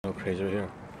crazy right here.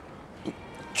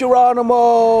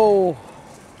 Geronimo!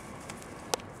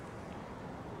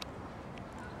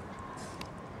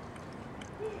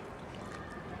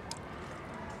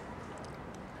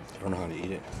 I don't know how to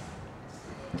eat it.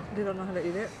 They don't know how to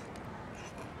eat it?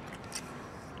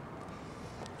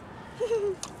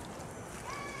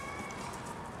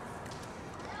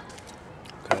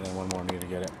 Okay, then one more need to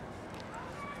get it.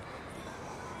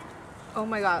 Oh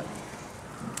my god.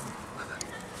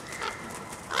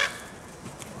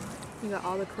 You got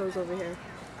all the crows over here.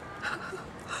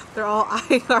 They're all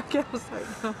eyeing our campsite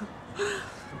right now.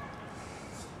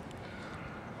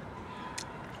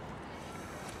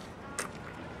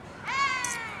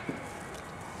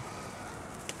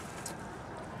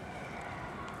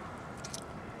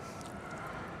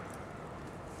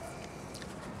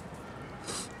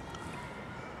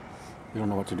 You don't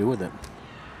know what to do with it.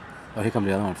 Oh, here comes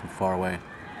the other one from far away.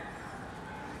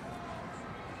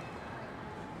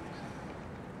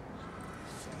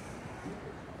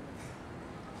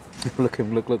 Look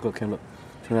him, look him, look.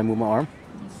 Should I move my arm?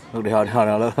 Look,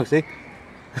 look, see?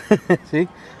 See?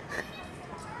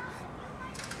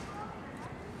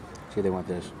 See, they want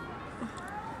this.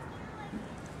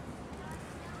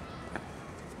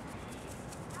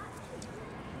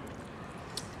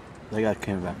 That guy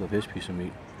came back with his piece of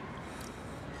meat.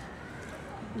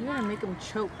 You're gonna make him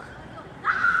choke.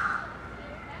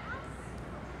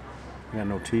 He got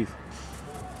no teeth.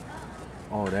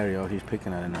 Oh, there you go. He's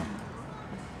picking at it now.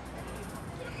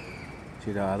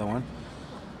 See the other one?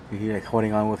 He's like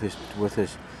holding on with his foot,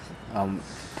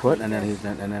 and then he's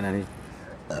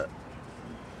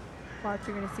Watch,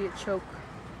 you're gonna see it choke.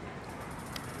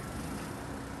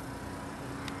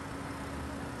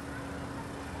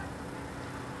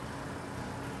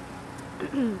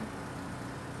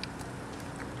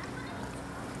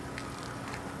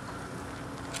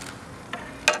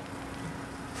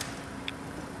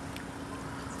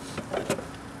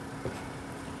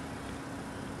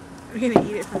 We're gonna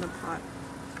eat it from the pot.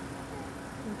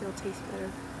 I think it'll taste better.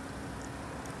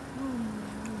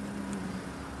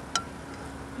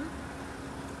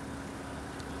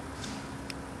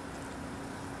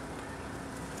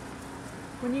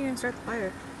 When are you gonna start the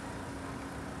fire?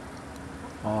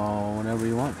 oh, whenever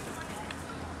you want.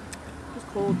 It's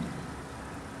cold.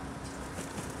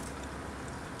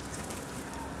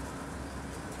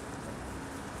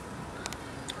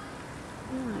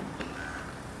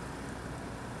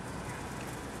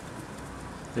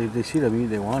 They see the meat,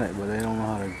 they want it, but they don't know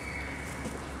how to.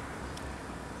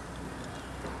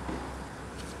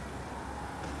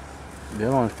 The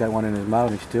other one's got one in his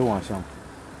mouth and he still wants some.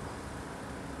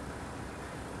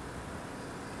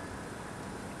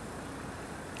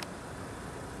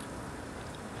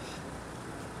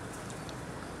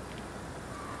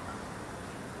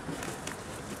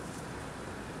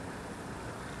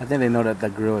 I think they know that the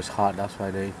grill is hot, that's why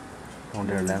they don't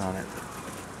dare land on it.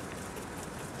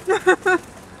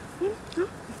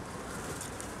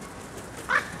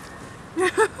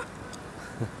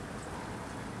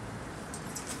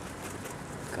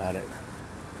 Got it.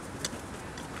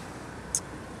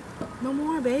 No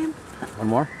more, babe. One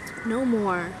more? No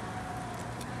more.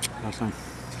 Awesome.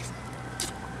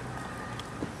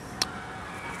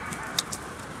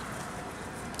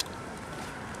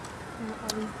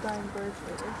 All these dying birds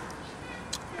later.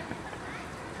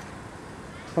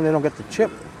 Well, they don't get the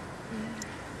chip.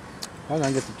 I'm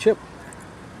gonna get the chip.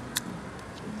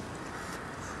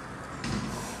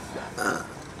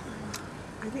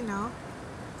 I think now,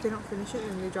 if they don't finish it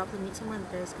and they drop the meat somewhere, the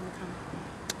bear's gonna come.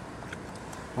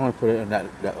 I'm gonna put it in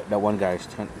that one guy's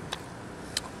tent.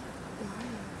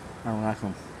 Why? I don't like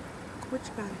him.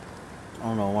 Which guy? I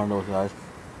don't know, one of those guys.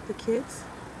 The kids?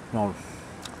 No,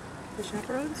 The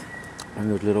chaperones? and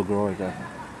those little girl right there.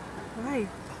 Why?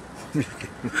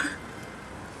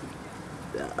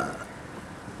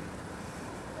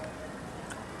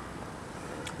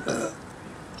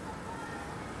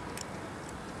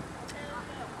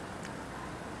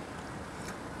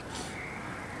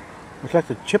 It's like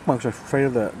the chipmunks are afraid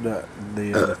of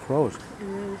the crows. It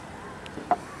is.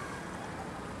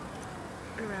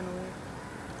 It ran away.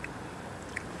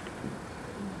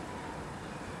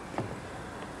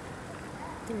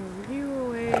 Thank you.